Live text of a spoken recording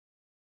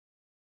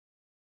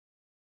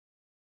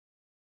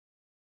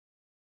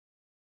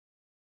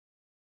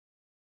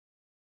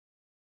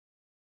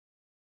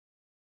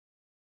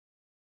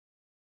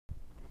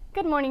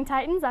Good morning,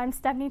 Titans. I'm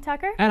Stephanie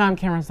Tucker. And I'm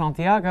Cameron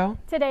Santiago.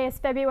 Today is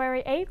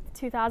February 8th,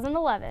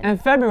 2011.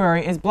 And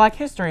February is Black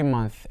History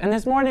Month. And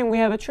this morning we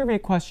have a trivia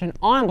question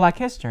on Black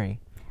history.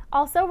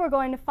 Also, we're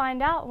going to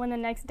find out when the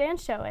next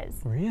dance show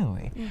is.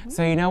 Really?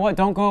 So you know what?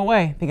 Don't go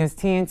away because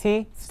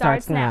TNT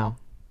starts now.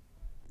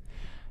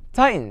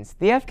 Titans,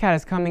 the FCAT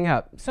is coming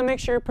up, so make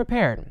sure you're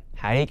prepared.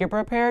 How do you get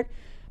prepared?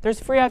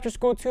 There's free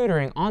after-school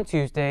tutoring on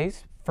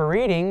Tuesdays. For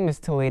reading, Miss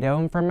Toledo,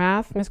 and for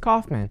math, Miss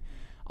Kaufman.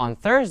 On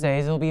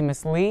Thursdays, it'll be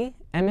Miss Lee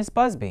and Miss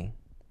Busby.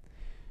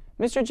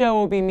 Mr. Joe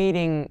will be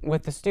meeting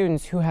with the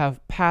students who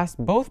have passed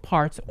both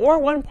parts or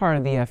one part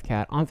of the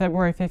FCAT on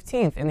February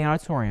 15th in the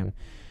auditorium.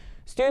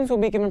 Students will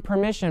be given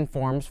permission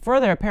forms for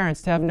their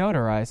parents to have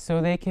notarized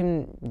so they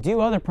can do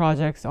other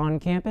projects on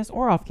campus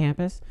or off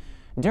campus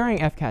during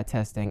FCAT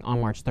testing on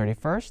March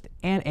 31st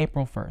and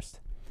April 1st.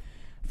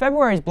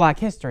 February is Black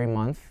History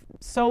Month,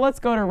 so let's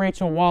go to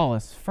Rachel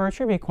Wallace for a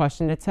trivia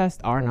question to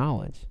test our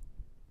knowledge.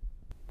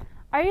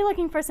 Are you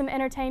looking for some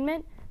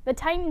entertainment? The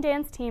Titan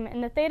Dance Team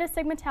and the Theta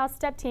Sigma Tau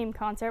Step Team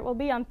concert will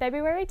be on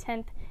February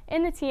 10th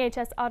in the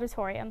THS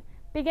Auditorium,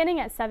 beginning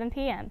at 7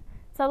 p.m.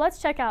 So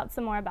let's check out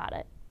some more about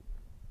it.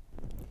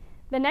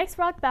 The next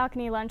Rock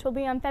Balcony Lunch will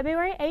be on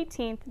February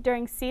 18th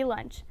during Sea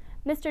Lunch.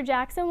 Mr.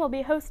 Jackson will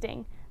be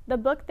hosting. The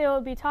book they will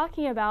be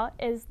talking about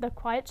is The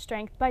Quiet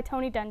Strength by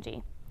Tony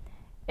Dungy.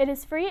 It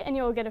is free and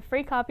you will get a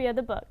free copy of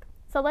the book.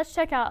 So let's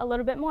check out a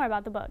little bit more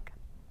about the book.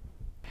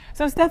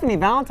 So Stephanie,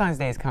 Valentine's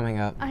Day is coming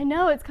up. I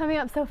know, it's coming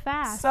up so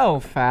fast. So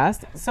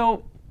fast.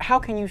 So how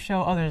can you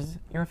show others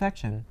your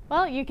affection?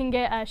 Well, you can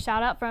get a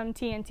shout out from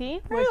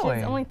TNT, Really? which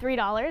is only $3.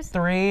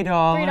 $3?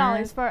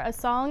 $3 for a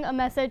song, a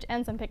message,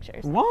 and some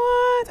pictures.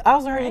 What? I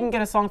also heard you can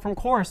get a song from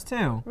Chorus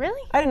too.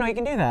 Really? I didn't know you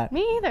can do that.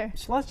 Me either.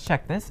 So let's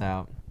check this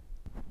out.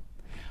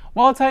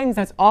 Well, Titans,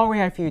 that's all we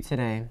had for you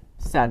today.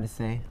 Sad to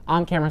say.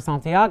 I'm Cameron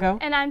Santiago.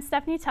 And I'm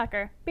Stephanie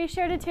Tucker. Be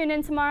sure to tune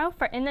in tomorrow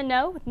for In the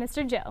Know with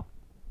Mr. Joe.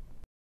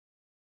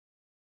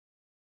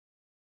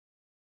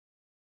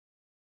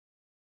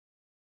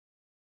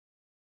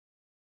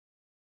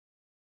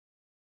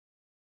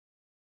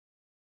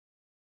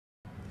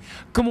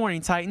 Good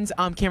morning, Titans.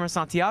 I'm Cameron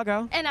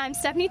Santiago. And I'm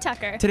Stephanie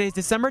Tucker. Today's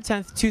December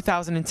 10th,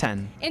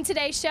 2010. In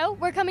today's show,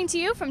 we're coming to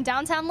you from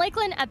downtown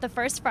Lakeland at the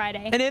First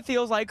Friday. And it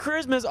feels like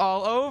Christmas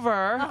all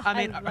over. Oh,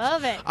 I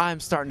love it.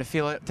 I'm starting to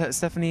feel it,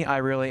 Stephanie. I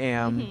really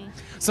am.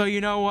 So you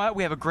know what?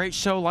 We have a great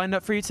show lined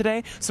up for you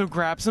today. So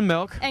grab some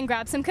milk. And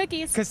grab some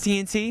cookies. Because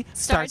TNT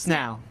starts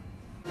now.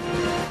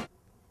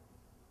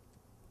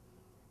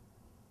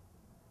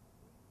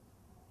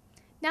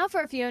 Now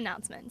for a few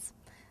announcements.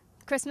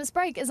 Christmas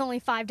break is only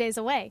 5 days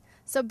away,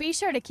 so be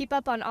sure to keep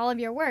up on all of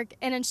your work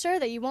and ensure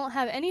that you won't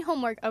have any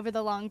homework over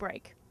the long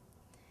break.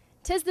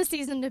 'Tis the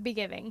season to be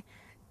giving.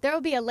 There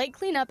will be a lake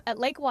cleanup at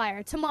Lake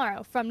Wire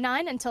tomorrow from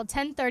 9 until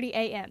 10:30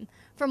 a.m.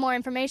 For more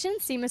information,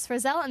 see Ms.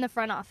 Frizzell in the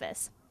front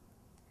office.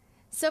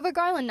 Silver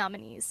Garland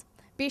nominees.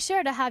 Be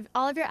sure to have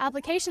all of your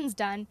applications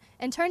done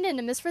and turned in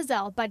to Ms.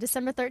 Frizzell by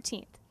December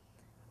 13th.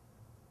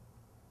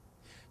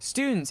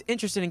 Students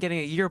interested in getting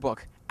a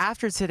yearbook,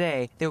 after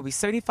today, they will be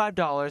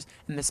 $75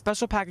 and the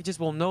special packages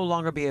will no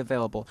longer be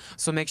available,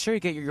 so make sure you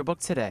get your yearbook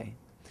today.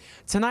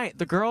 Tonight,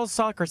 the girls'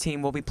 soccer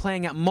team will be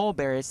playing at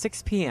Mulberry at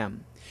 6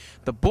 p.m.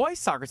 The boys'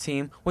 soccer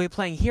team will be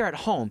playing here at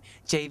home.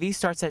 JV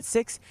starts at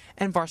 6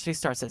 and varsity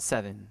starts at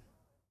 7.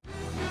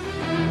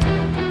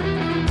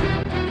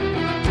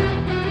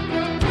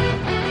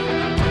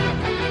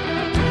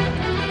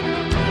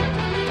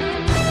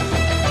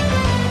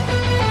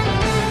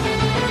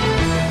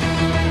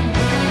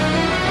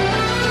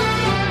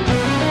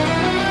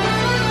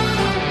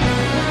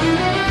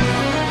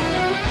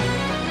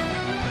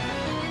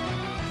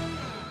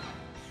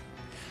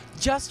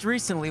 Just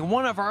recently,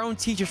 one of our own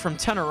teachers from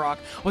Tenoroc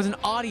was an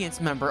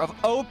audience member of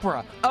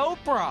Oprah.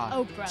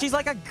 Oprah! She's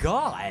like a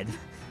god.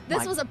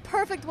 This was a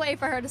perfect way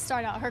for her to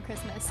start out her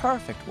Christmas.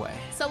 Perfect way.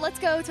 So let's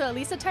go to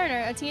Elisa Turner,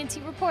 a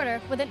TNT reporter,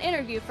 with an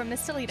interview from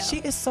Miss Toledo. She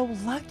is so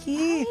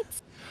lucky.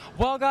 Right?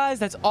 Well, guys,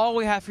 that's all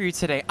we have for you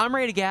today. I'm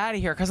ready to get out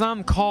of here because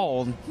I'm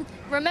cold.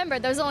 Remember,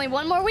 there's only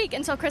one more week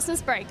until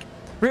Christmas break.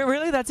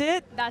 Really? That's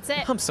it? That's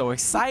it. I'm so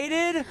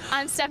excited.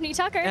 I'm Stephanie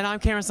Tucker. And I'm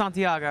Cameron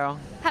Santiago.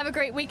 Have a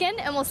great weekend,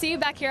 and we'll see you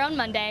back here on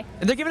Monday.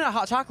 And they're giving out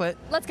hot chocolate.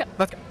 Let's go.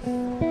 Let's go.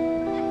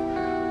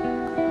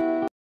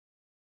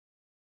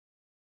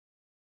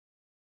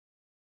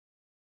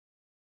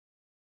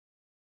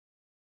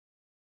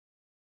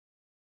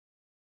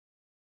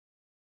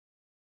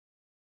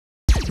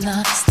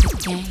 Loves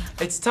the game.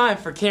 It's time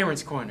for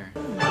Cameron's Corner.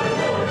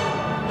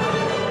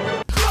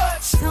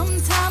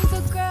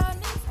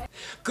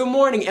 Good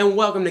morning and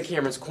welcome to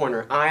Cameron's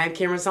Corner. I am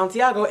Cameron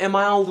Santiago in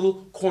my own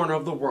little corner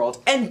of the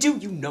world. And do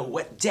you know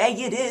what day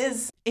it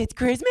is? It's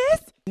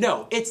Christmas?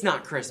 No, it's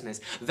not Christmas.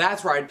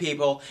 That's right,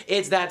 people.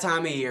 It's that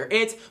time of year.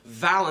 It's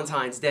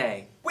Valentine's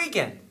Day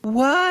weekend.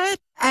 What?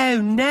 Oh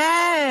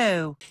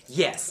no!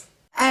 Yes.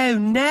 Oh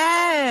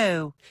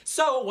no!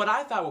 So what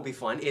I thought would be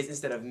fun is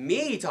instead of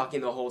me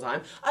talking the whole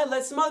time, I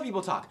let some other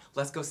people talk.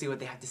 Let's go see what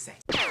they have to say.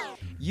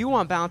 You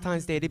want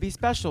Valentine's Day to be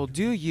special.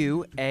 Do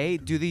you A,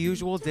 do the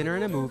usual dinner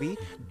and a movie,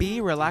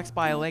 B, relax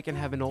by a lake and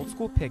have an old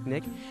school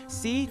picnic,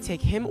 C,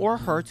 take him or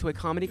her to a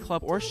comedy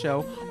club or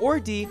show, or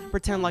D,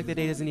 pretend like the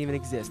day doesn't even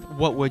exist?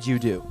 What would you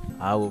do?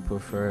 I would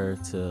prefer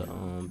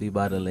to be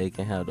by the lake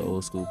and have the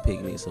old school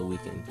picnic so we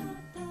can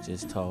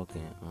just talk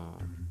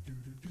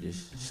and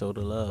just show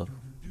the love.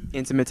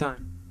 Intimate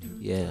time.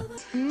 Yeah.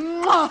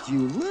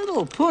 You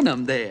little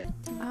punum there.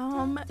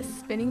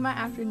 Spending my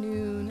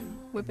afternoon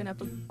whipping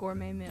up a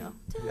gourmet meal.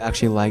 You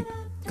actually like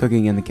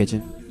cooking in the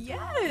kitchen?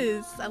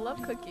 Yes, I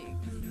love cooking.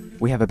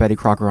 We have a Betty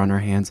Crocker on our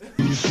hands.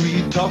 You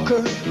sweet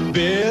talker,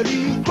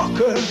 Betty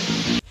Crocker.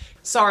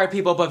 Sorry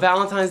people, but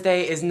Valentine's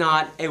Day is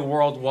not a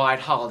worldwide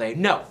holiday.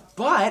 No,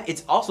 but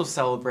it's also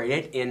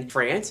celebrated in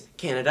France,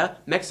 Canada,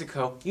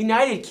 Mexico,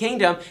 United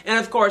Kingdom, and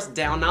of course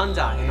down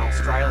under in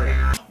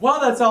Australia. Well,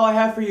 that's all I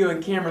have for you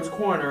in Cameron's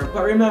Corner,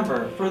 but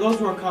remember, for those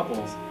who are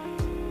couples,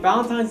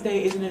 Valentine's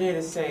Day isn't a day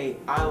to say,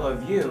 I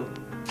love you.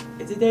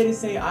 It's a day to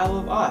say, I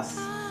love us,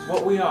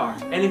 what we are.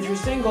 And if you're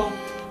single,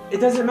 it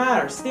doesn't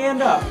matter.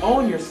 Stand up,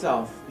 own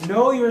yourself,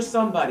 know you're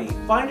somebody,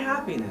 find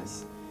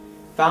happiness.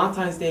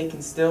 Valentine's Day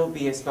can still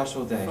be a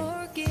special day.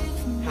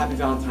 Happy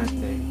Valentine's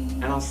Day.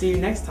 And I'll see you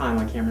next time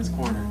on Cameron's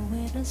Corner.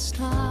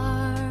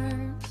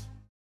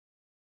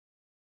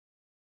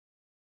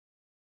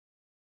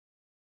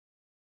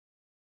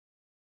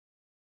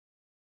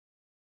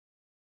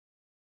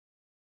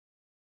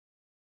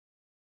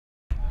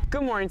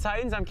 Good morning,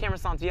 Titans. I'm Cameron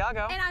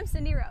Santiago. And I'm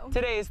Cindy Rowe.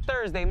 Today is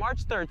Thursday,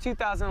 March 3rd,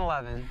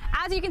 2011.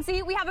 As you can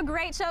see, we have a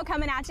great show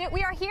coming at you.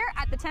 We are here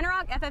at the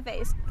Tenoroc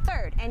FFA's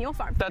third annual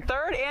farm fair. The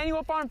third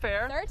annual farm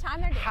fair. Third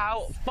time they're doing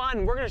How this.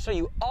 fun. We're going to show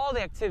you all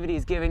the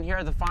activities given here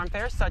at the farm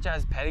fair, such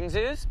as petting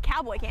zoos,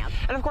 Cowboy camp.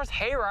 and of course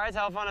hay rides.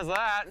 How fun is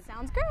that?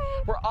 Sounds great.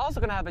 We're also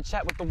going to have a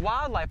chat with the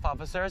wildlife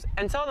officers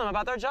and tell them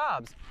about their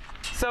jobs.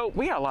 So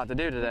we got a lot to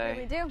do We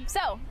today. do.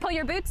 So, pull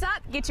your boots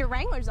up, get your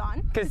Wranglers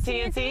on. Because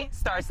TNT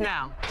starts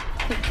now.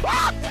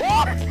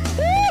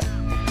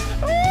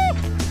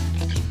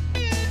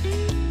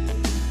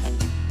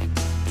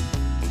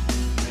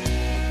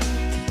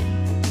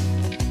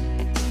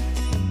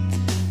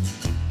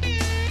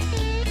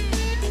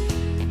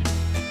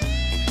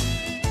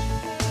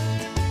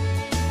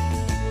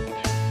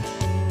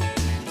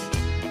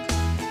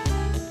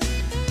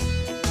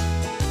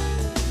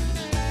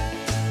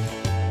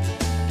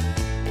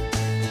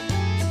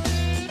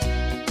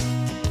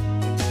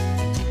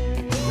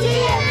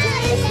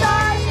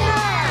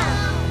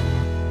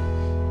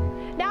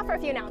 Now for a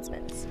few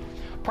announcements.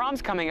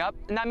 Prom's coming up,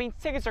 and that means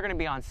tickets are going to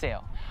be on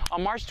sale.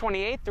 On March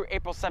 28th through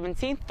April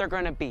 17th, they're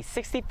going to be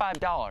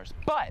 $65.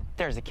 But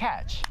there's a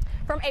catch.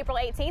 From April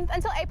 18th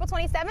until April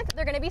 27th,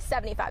 they're going to be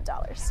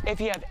 $75. If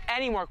you have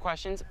any more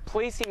questions,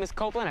 please see Ms.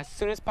 Copeland as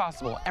soon as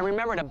possible. And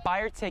remember to buy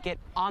your ticket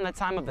on the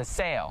time of the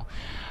sale.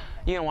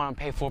 You don't want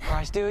to pay full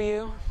price, do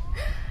you?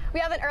 We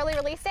have an early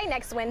release day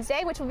next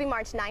Wednesday, which will be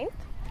March 9th.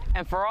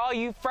 And for all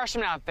you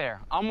freshmen out there,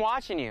 I'm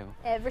watching you.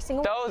 Every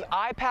single one of Those you.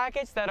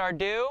 I-packets that are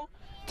due,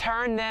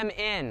 turn them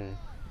in.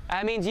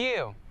 That means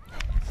you,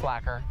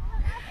 slacker.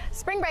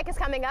 Spring break is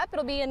coming up.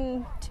 It'll be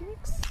in 2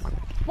 weeks?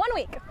 1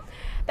 week.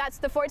 That's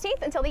the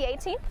 14th until the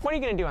 18th. What are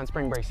you going to do on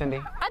spring break, Cindy?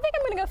 I think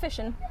I'm going to go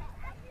fishing.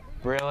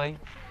 Really?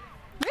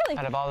 Really?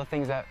 Out of all the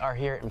things that are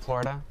here in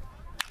Florida,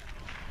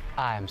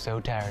 I am so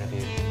tired of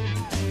you.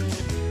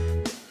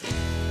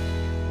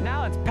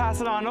 Now let's pass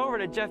it on over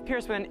to Jeff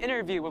Pierce with an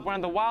interview with one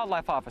of the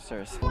wildlife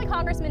officers.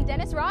 Congressman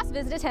Dennis Ross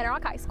visited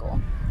Tenoroc High School.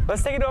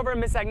 Let's take it over to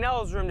Miss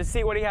Agnello's room to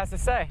see what he has to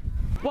say.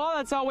 Well,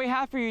 that's all we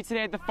have for you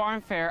today at the farm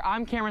fair.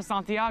 I'm Cameron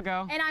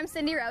Santiago. And I'm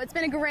Cindy Rowe. It's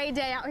been a great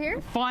day out here.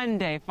 Fun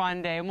day,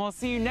 and we'll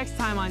see you next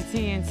time on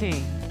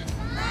TNT.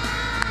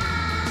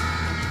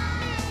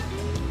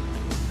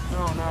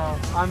 Oh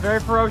no, I'm very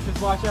ferocious,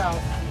 watch out.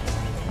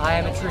 I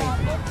am a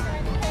tree.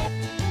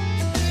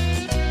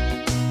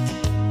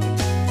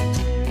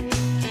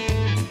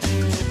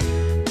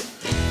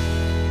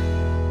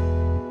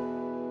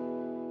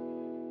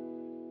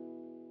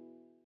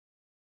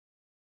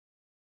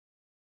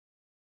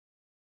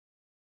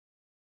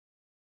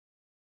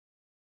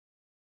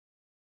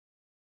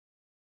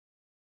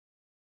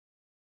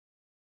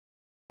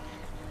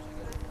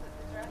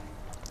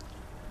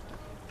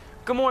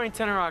 Good morning,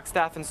 Tenoroc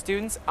staff and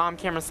students. I'm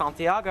Cameron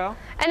Santiago.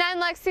 And I'm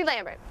Lexi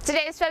Lambert.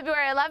 Today is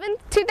February 11th,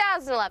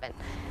 2011.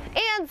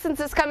 And since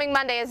this coming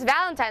Monday is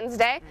Valentine's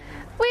Day,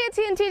 we at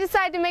TNT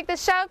decided to make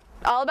this show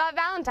all about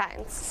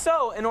Valentines.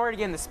 So, in order to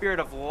get in the spirit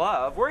of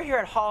love, we're here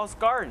at Hall's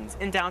Gardens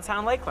in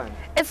downtown Lakeland.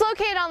 It's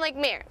located on Lake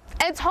Mirror,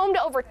 and it's home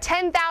to over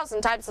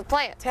 10,000 types of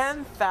plants.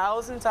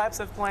 10,000 types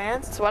of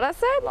plants? That's what I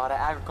said. A lot of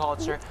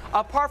agriculture.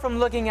 Apart from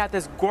looking at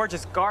this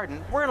gorgeous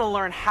garden, we're going to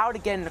learn how to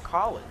get into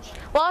college.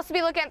 We'll also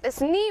be looking at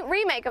this neat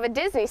remake of a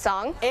Disney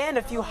song. And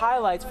a few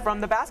highlights from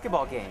the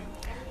basketball game.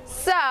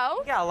 So,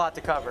 We got a lot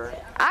to cover.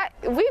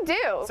 we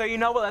do. So you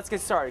know what, let's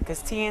get started, because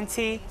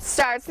TNT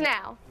starts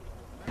now.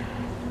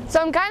 So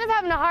I'm kind of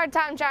having a hard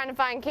time trying to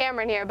find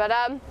Cameron here, but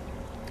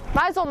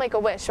might as well make a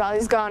wish while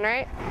he's gone,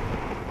 right?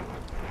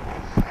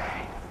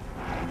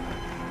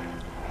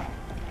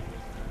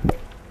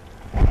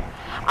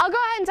 I'll go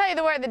ahead and tell you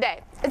the word of the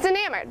day. It's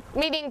enamored,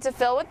 meaning to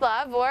fill with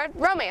love or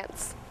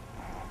romance.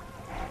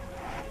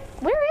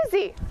 Where is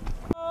he?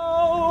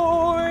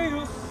 Oh,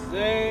 you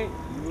say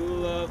you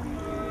love me.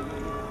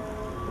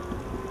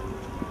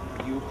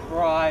 You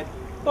cried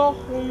the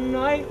whole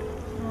night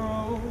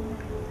through.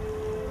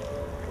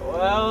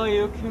 Well,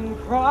 you can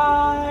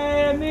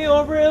cry me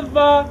a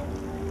river.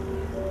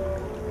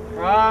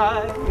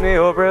 Cry me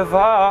a river.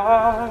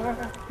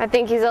 I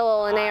think he's a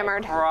little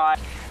enamored.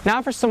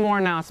 Now for some more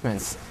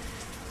announcements.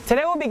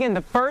 Today will begin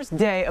the first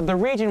day of the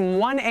Region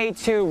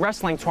 1A2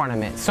 Wrestling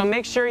Tournament, so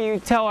make sure you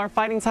tell our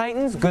Fighting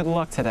Titans good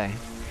luck today.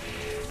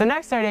 The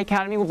next Saturday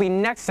Academy will be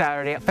next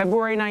Saturday,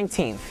 February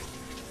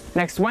 19th.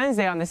 Next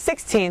Wednesday on the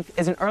 16th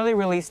is an early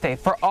release day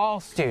for all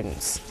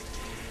students.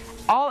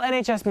 All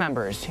NHS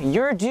members,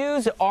 your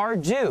dues are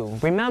due.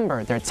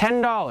 Remember, they're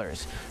 $10.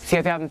 So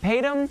if you haven't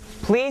paid them,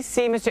 please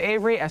see Mr.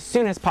 Avery as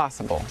soon as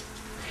possible.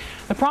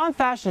 The prom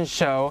fashion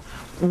show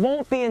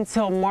won't be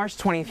until March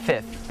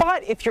 25th,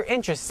 but if you're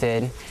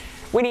interested,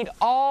 we need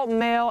all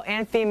male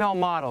and female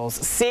models.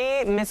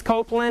 See Miss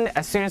Copeland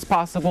as soon as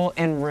possible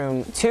in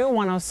room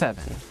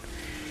 2107.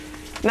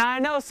 Now I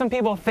know some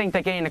people think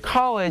that getting to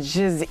college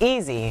is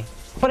easy,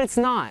 but it's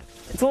not.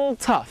 It's a little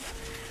tough.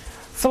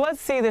 So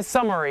let's see the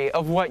summary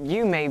of what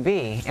you may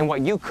be and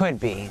what you could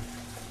be.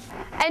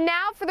 And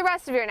now for the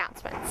rest of your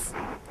announcements.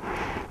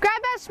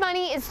 Grad Bash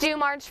money is due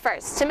March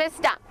 1st to Miss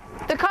Dump.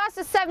 The cost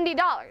is $70,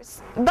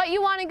 but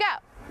you want to go,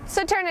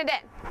 so turn it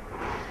in.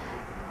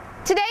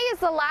 Today is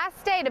the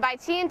last day to buy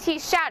TNT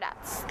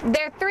shoutouts.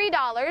 They're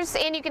 $3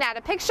 and you can add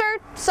a picture,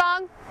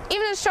 song,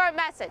 even a short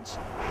message.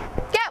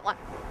 Get one.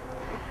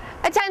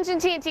 Attention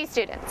TNT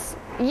students.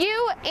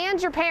 You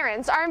and your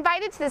parents are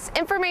invited to this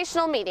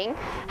informational meeting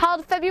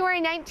held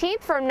February 19th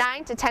from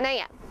 9 to 10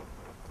 a.m.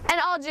 And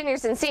all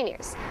juniors and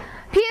seniors.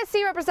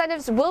 PSC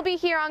representatives will be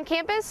here on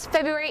campus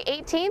February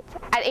 18th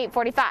at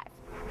 8:45.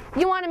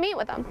 You want to meet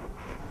with them.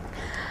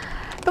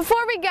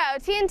 Before we go,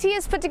 TNT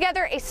has put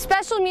together a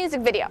special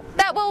music video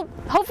that will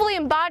hopefully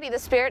embody the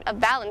spirit of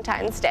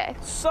Valentine's Day.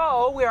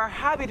 So we are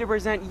happy to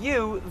present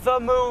you the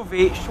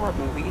movie, short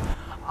movie,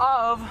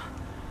 of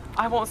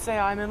I Won't Say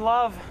I'm in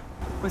Love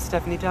with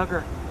Stephanie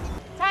Duggar.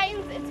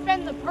 Titans, it's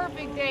been the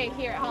perfect day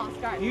here at Hollis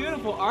Gardens.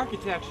 Beautiful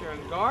architecture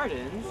and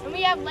gardens. And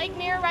we have Lake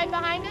Mirror right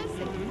behind us.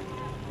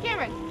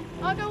 Cameron,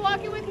 I'll go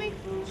walking with me?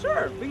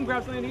 Sure, we can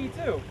grab something to eat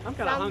too. I'm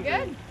kind of hungry.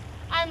 Sounds good.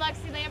 I'm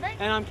Lexi Lambert.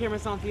 And I'm Cameron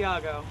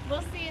Santiago.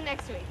 We'll see you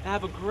next week.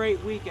 Have a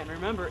great weekend.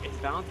 Remember, it's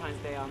Valentine's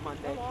Day on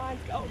Monday. Come on,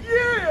 go.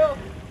 Yeah!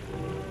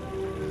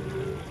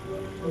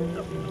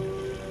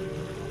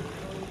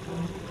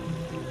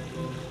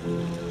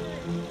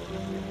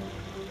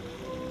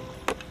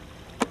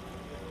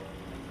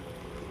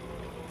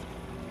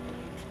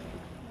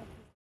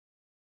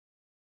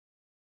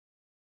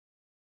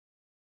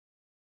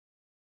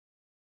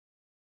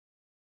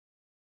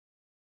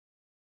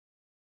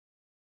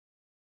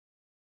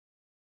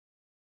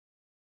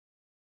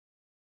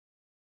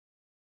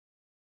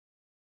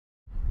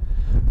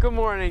 Good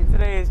morning.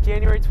 Today is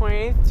January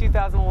 28th,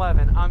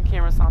 2011. I'm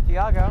Cameron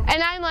Santiago.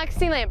 And I'm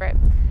Lexi Lambert.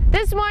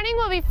 This morning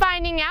we'll be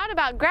finding out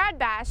about Grad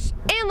Bash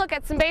and look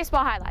at some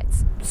baseball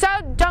highlights. So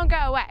don't go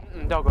away.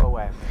 Don't go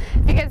away.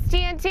 Because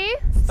TNT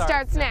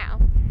starts now.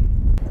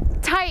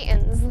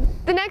 Titans,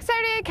 the next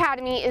Saturday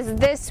Academy is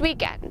this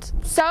weekend.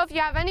 So if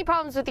you have any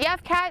problems with the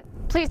FCAT,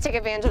 please take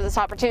advantage of this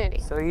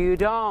opportunity. So you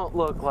don't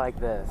look like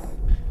this.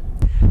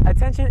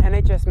 Attention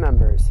NHS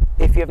members,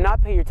 if you have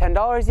not paid your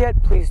 $10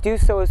 yet, please do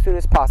so as soon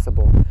as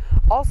possible.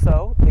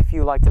 Also, if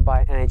you like to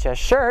buy an NHS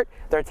shirt,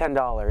 they're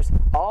 $10.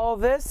 All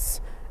this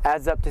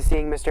adds up to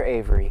seeing Mr.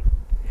 Avery.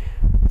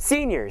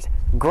 Seniors,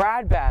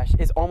 Grad Bash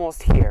is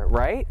almost here,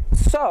 right?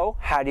 So,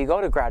 how do you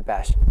go to Grad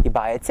Bash? You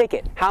buy a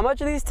ticket. How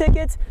much are these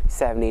tickets?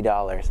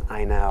 $70,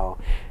 I know.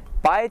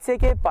 Buy a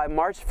ticket by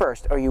March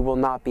 1st or you will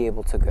not be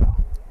able to go.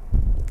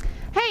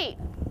 Hey,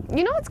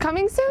 you know what's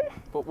coming soon?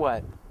 But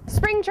what?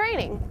 Spring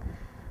training.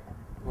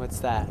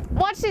 What's that?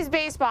 Watch these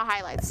baseball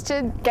highlights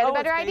to get a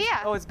better idea.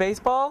 Oh, it's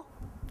baseball?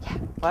 Yeah.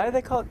 Why do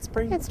they call it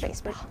spring? It's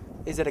baseball.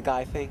 Is it a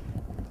guy thing?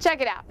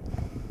 Check it out.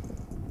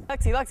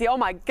 Lexi, oh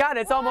my God,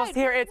 it's almost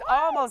here. It's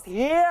almost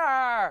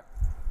here.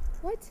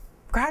 What?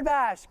 Grad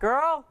Bash,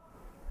 girl.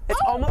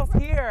 It's almost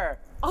here.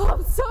 Oh,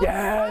 I'm so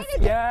yes,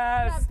 excited.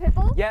 yes.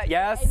 Pitbull? Yeah,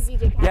 yes, And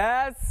DJ Khaled.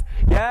 yes,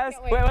 yes.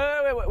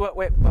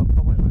 Wait.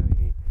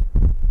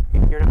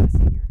 You're not a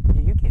senior.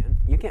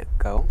 You can't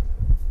go.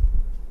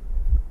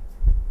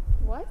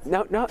 What?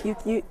 No,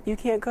 you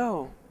can't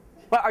go.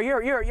 Well, you're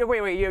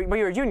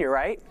a junior,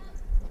 right?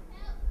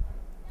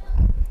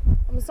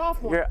 I'm a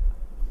sophomore.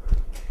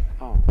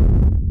 Oh.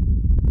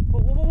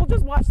 We'll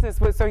just watch this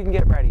so you can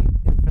get ready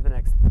for the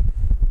next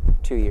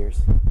 2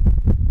 years.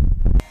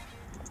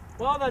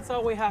 Well, that's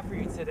all we have for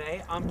you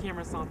today. I'm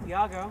Cameron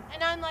Santiago.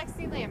 And I'm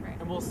Lexi Lambert.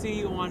 And we'll see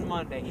you on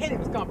Monday. Hit it,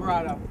 Miss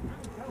Camperado.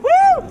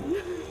 Woo!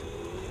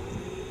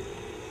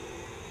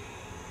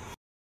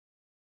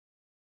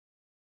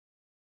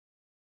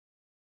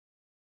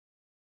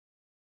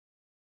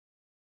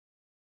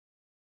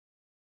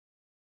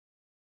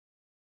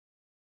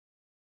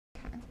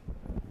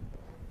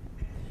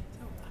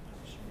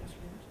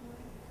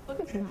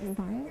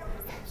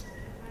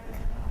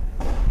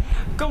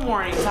 Good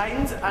morning,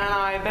 Titans, and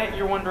I bet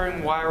you're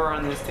wondering why we're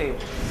on this table.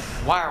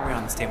 Why are we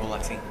on this table,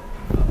 Lexi?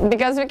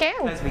 Because we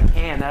can. Because we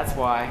can, that's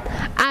why.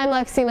 I'm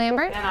Lexi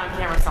Lambert. And I'm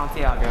Cameron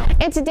Santiago.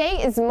 And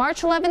today is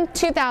March 11th,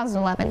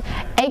 2011,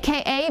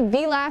 aka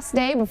the last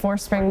day before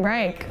spring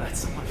break.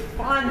 That's so much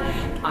fun.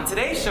 On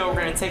today's show,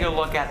 we're going to take a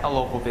look at a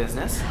local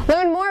business.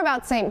 Learn more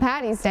about St.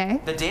 Patty's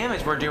Day. The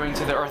damage we're doing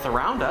to the earth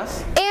around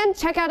us. And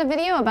check out a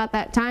video about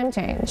that time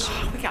change.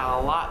 We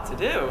got a lot to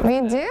do.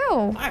 We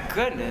do. My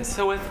goodness.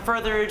 So with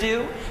further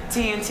ado,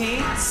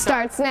 TNT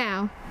starts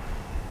now.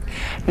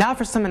 Now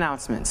for some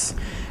announcements.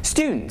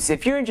 Students,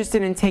 if you're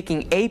interested in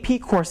taking AP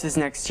courses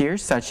next year,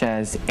 such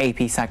as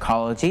AP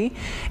Psychology,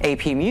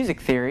 AP Music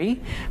Theory,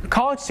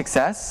 College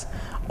Success,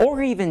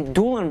 or even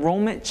dual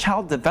enrollment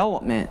child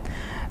development,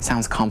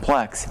 sounds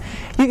complex,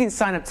 you can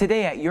sign up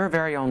today at your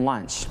very own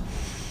lunch.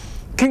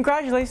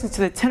 Congratulations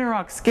to the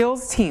Tenoroc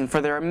Skills team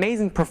for their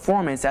amazing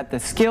performance at the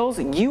Skills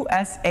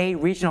USA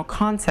Regional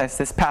Contest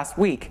this past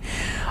week.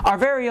 Our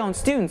very own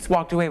students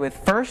walked away with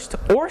first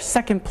or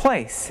second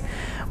place.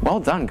 Well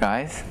done,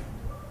 guys.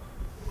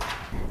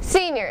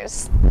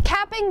 Seniors,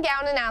 cap and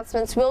gown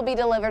announcements will be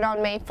delivered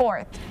on May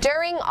 4th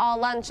during all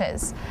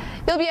lunches.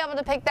 You'll be able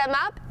to pick them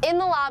up in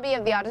the lobby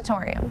of the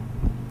auditorium.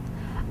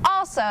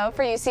 Also,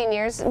 for you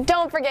seniors,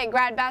 don't forget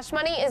Grad Bash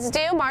money is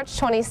due March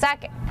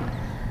 22nd.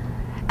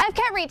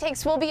 FCAT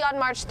retakes will be on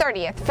March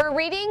 30th for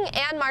reading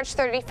and March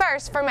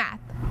 31st for math.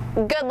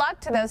 Good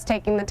luck to those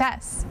taking the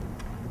tests.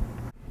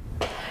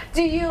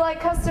 Do you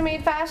like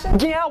custom-made fashion?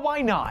 Yeah,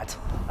 why not?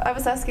 I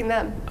was asking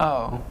them.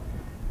 Oh.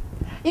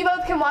 You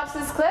both can watch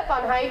this clip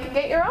on how you can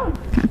get your own.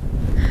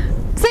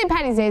 St.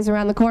 Patty's Day is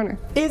around the corner.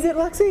 Is it,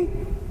 Lexi?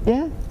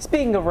 Yeah.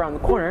 Speaking of around the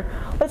corner,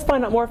 let's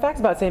find out more facts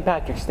about St.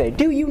 Patrick's Day.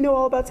 Do you know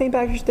all about St.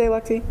 Patrick's Day,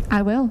 Lexi?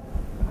 I will.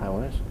 I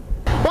wish.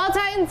 Well,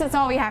 Titans, that's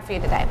all we have for you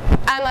today.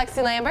 I'm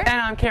Lexi Lambert.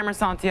 And I'm Cameron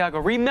Santiago.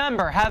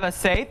 Remember, have a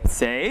safe,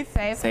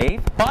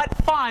 but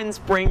fun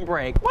spring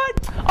break.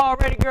 What?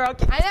 Already, girl.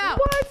 I know.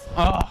 What?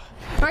 Oh.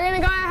 We're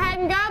going to go ahead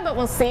and go, but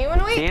we'll see you in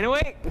a week. See you in a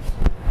week.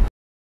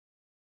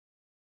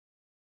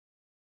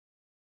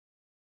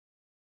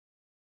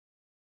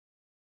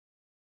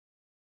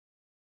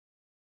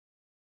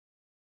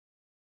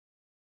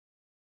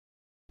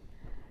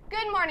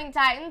 Good morning,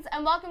 Titans,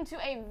 and welcome to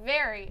a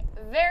very,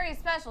 very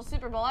special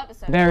Super Bowl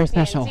episode. Very of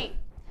special. TNT.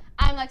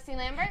 I'm Lexi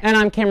Lambert. And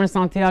I'm Cameron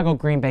Santiago.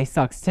 Green Bay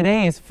sucks.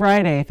 Today is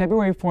Friday,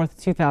 February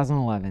 4th,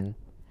 2011.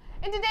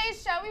 In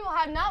today's show, we will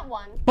have not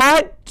one,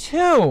 but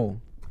two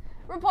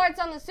reports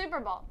on the Super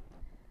Bowl.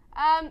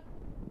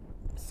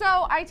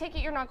 So I take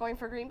it you're not going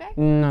for Green Bay?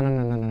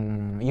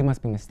 No. You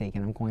must be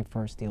mistaken. I'm going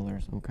for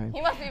Steelers, okay?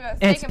 You must be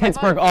mistaken. It's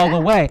Pittsburgh all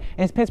the way.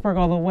 It's Pittsburgh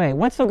all the way.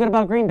 What's so good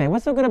about Green Bay?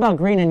 What's so good about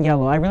green and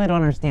yellow? I really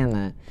don't understand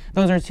that.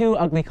 Those are two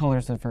ugly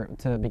colors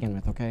to begin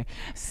with, okay?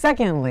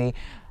 Secondly,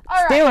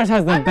 Steelers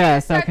has the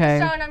best, okay?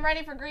 The show and I'm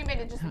ready for Green Bay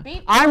to just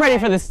beat. I'm ready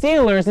for the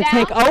Steelers to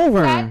take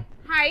over. Set,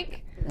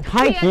 hike.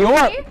 Hike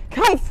your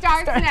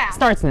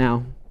Starts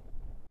now.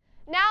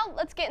 Now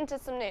let's get into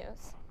some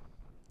news.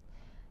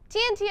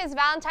 TNT has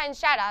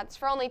Valentine's shoutouts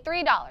for only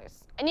 $3,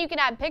 and you can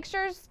add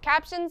pictures,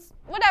 captions,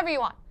 whatever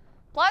you want.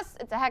 Plus,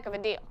 it's a heck of a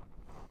deal.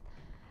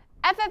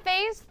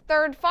 FFA's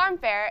third farm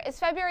fair is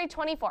February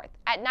 24th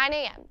at 9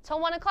 a.m. till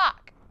 1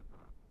 o'clock.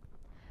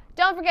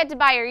 Don't forget to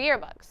buy your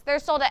yearbooks. They're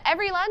sold at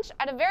every lunch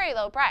at a very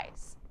low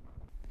price.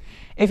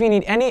 If you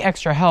need any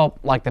extra help,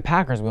 like the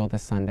Packers will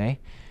this Sunday,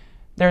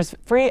 there's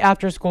free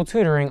after-school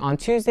tutoring on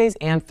Tuesdays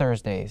and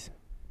Thursdays.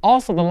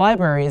 Also, the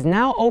library is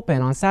now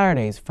open on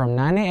Saturdays from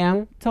 9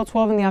 a.m. till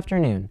 12 in the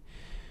afternoon.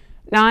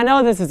 Now, I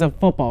know this is a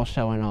football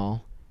show and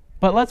all,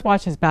 but let's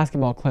watch this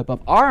basketball clip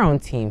of our own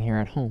team here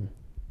at home.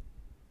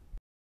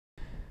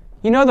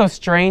 You know those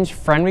strange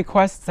friend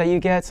requests that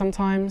you get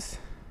sometimes?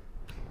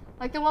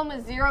 Like the one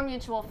with 0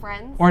 mutual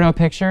friends? Or no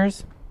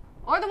pictures?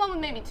 Or the one with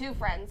maybe 2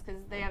 friends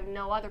because they have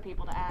no other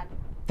people to add.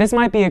 This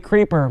might be a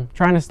creeper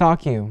trying to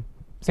stalk you.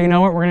 So you know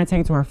what? We're going to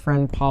take it to our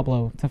friend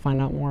Pablo to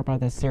find out more about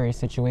this serious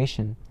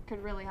situation.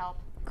 Could really help.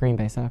 Green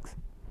Bay sucks.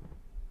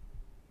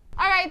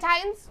 All right,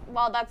 Titans.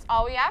 Well, that's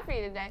all we have for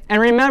you today.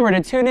 And remember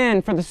to tune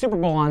in for the Super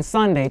Bowl on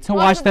Sunday to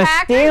watch the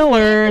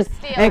Steelers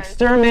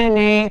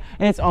exterminate.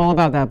 It's all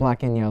about that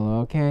black and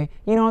yellow, okay?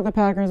 You know what the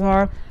Packers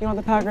are? You know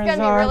what the Packers are? It's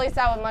going to be really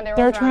sad when Monday rolls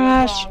They're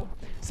around. trash.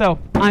 So,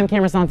 I'm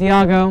Cameron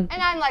Santiago. And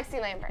I'm Lexi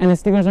Lambert. And the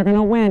Steelers are going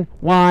to win.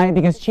 Why?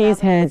 Because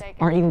cheeseheads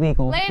are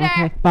illegal. Later.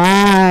 Okay?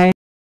 Bye.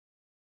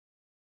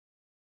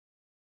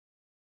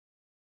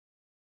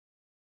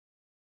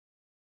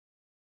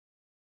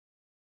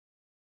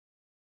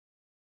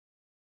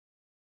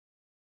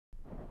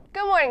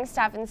 Good morning,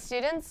 staff and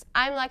students.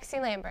 I'm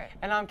Lexi Lambert.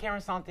 And I'm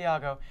Cameron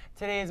Santiago.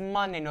 Today is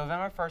Monday,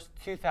 November 1st,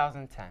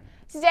 2010.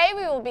 Today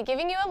we will be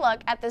giving you a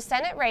look at the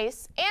Senate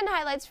race and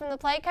highlights from the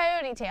play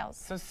Coyote Tales.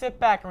 So sit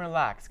back and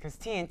relax, because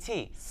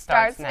TNT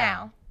starts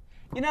now.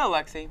 You know,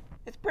 Lexi,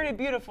 it's pretty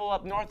beautiful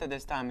up north at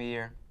this time of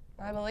year.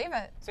 I believe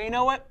it. So you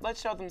know what?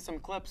 Let's show them some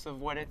clips of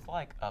what it's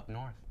like up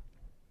north.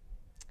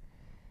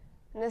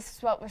 And this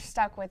is what we're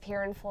stuck with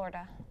here in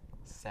Florida.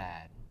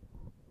 Sad.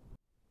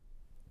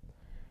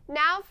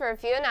 Now for a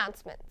few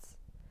announcements.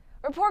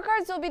 Report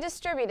cards will be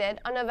distributed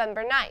on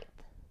November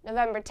 9th.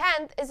 November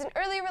 10th is an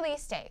early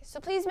release day,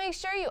 so please make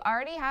sure you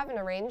already have an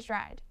arranged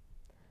ride.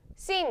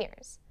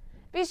 Seniors,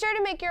 be sure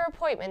to make your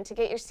appointment to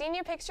get your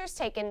senior pictures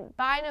taken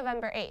by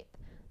November 8th.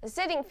 The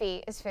sitting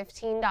fee is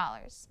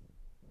 $15.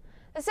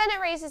 The Senate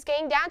race is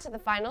getting down to the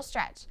final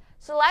stretch,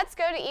 so let's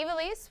go to Eva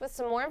Lise with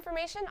some more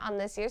information on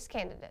this year's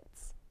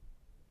candidates.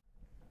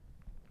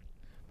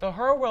 The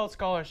Her World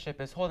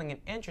Scholarship is holding an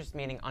interest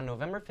meeting on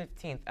November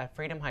 15th at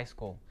Freedom High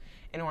School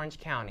in Orange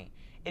County.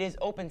 It is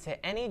open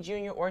to any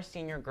junior or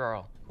senior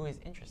girl who is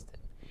interested.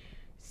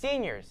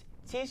 Seniors,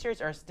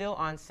 t-shirts are still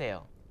on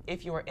sale.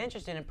 If you are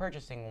interested in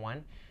purchasing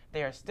one,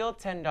 they are still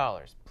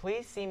 $10.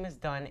 Please see Ms.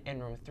 Dunn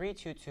in room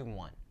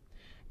 3221.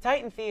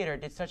 Titan Theater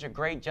did such a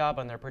great job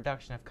on their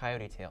production of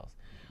Coyote Tales.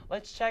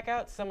 Let's check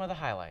out some of the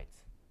highlights.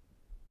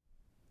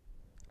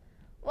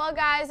 Well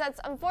guys, that's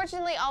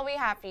unfortunately all we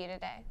have for you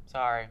today.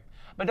 Sorry.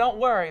 But don't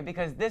worry,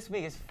 because this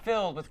week is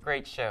filled with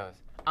great shows.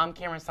 I'm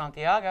Cameron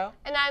Santiago.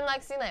 And I'm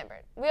Lexi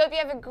Lambert. We hope you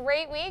have a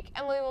great week,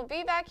 and we will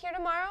be back here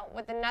tomorrow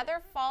with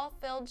another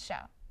fall-filled show.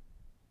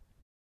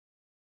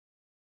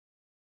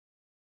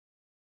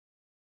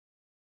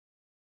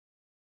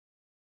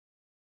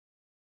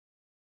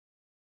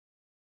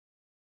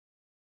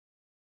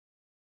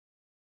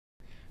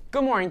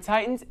 Good morning,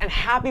 Titans, and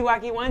happy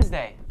Wacky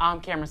Wednesday. I'm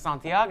Cameron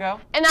Santiago.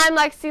 And I'm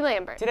Lexi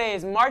Lambert. Today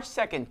is March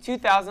 2nd,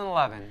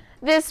 2011.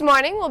 This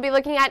morning, we'll be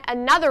looking at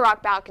another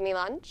Rock Balcony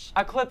Lunch,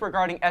 A clip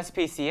regarding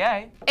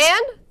SPCA,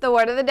 and the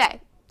word of the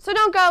day. So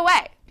don't go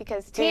away,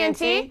 because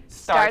TNT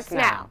starts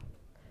now.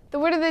 The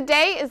word of the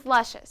day is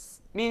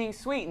luscious, meaning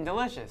sweet and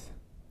delicious,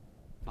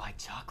 like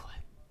chocolate.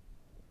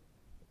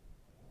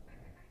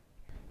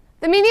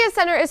 The Media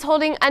Center is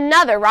holding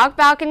another Rock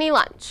Balcony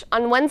Lunch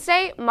on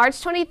Wednesday, March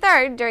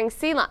 23rd during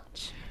Sea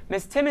Lunch.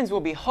 Ms. Timmons will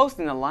be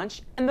hosting the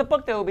lunch, and the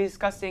book that we'll be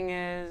discussing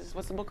is,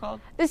 what's the book called?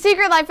 The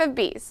Secret Life of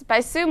Bees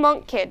by Sue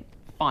Monk Kidd.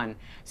 Fun.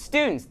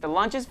 Students, the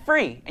lunch is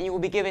free, and you will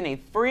be given a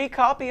free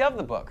copy of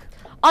the book.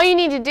 All you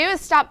need to do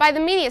is stop by the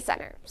Media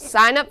Center,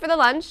 sign up for the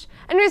lunch,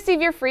 and receive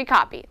your free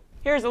copy.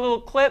 Here's a little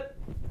clip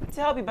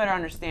to help you better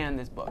understand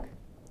this book.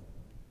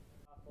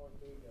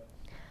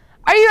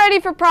 Are you ready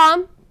for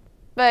prom,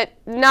 but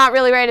not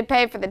really ready to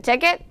pay for the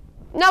ticket?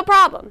 No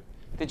problem.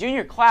 The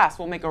junior class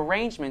will make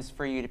arrangements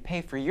for you to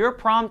pay for your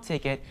prom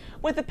ticket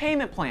with a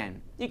payment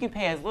plan. You can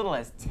pay as little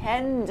as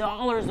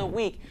 $10 a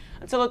week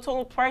until the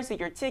total price of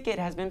your ticket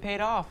has been paid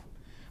off.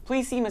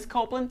 Please see Ms.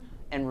 Copeland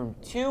in room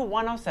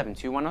 2107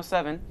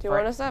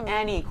 for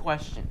any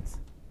questions.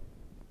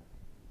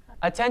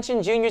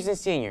 Attention juniors and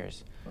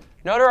seniors.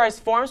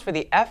 Notarized forms for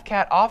the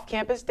FCAT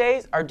off-campus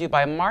days are due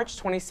by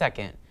March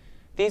 22nd.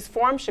 These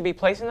forms should be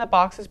placed in the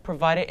boxes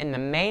provided in the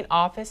main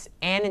office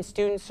and in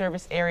student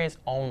service areas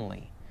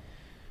only.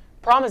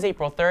 Prom is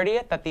April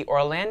 30th at the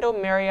Orlando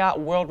Marriott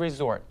World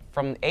Resort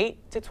from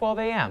 8 to 12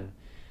 a.m.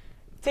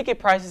 Ticket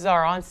prices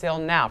are on sale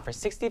now for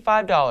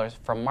 $65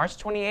 from March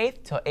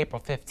 28th till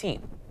April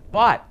 15th.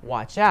 But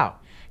watch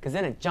out, because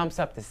then it jumps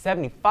up to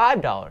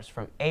 $75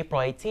 from April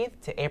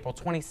 18th to April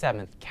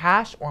 27th,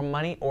 cash or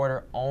money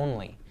order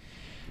only.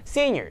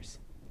 Seniors,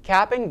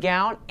 cap and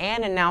gown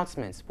and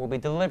announcements will be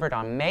delivered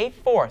on May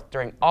 4th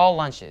during all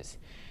lunches.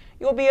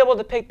 You'll be able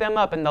to pick them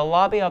up in the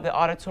lobby of the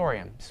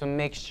auditorium, so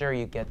make sure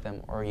you get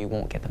them or you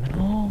won't get them at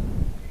all.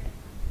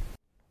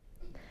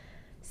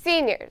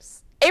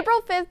 Seniors,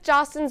 April 5th,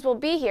 Jostens will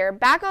be here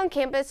back on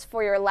campus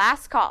for your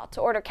last call to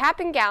order cap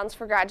and gowns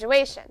for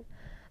graduation.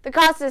 The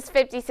cost is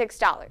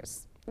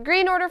 $56.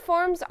 Green order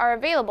forms are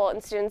available in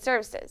student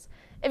services.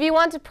 If you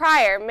want to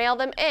prior, mail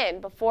them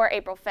in before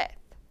April 5th.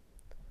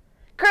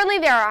 Currently,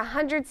 there are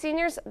 100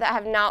 seniors that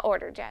have not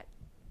ordered yet.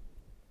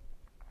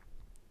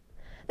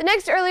 The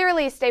next early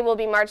release day will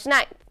be March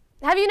 9th.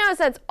 Have you noticed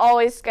that's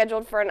always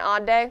scheduled for an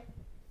odd day?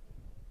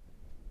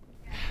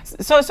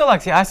 So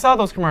Lexi, I saw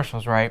those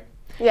commercials, right?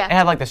 Yeah. It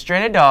had like the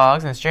stranded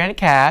dogs and the stranded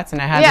cats,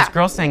 and it had this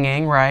girl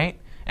singing, right?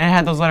 And it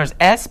had those letters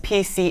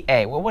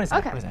SPCA. Well, what is that?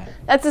 Okay. What is that?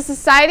 That's the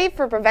Society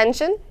for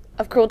Prevention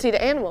of Cruelty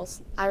to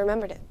Animals. I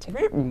remembered it too.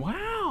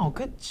 Wow,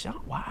 good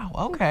job. Wow,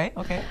 okay.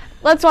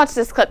 Let's watch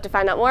this clip to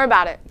find out more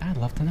about it. I'd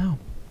love to know.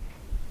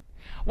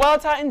 Well,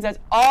 Titans, that's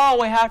all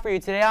we have for you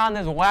today on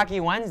this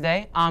Wacky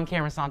Wednesday. I'm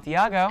Cameron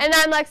Santiago. And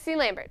I'm Lexi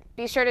Lambert.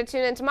 Be sure to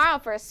tune in tomorrow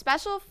for a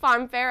special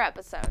Farm Fair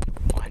episode.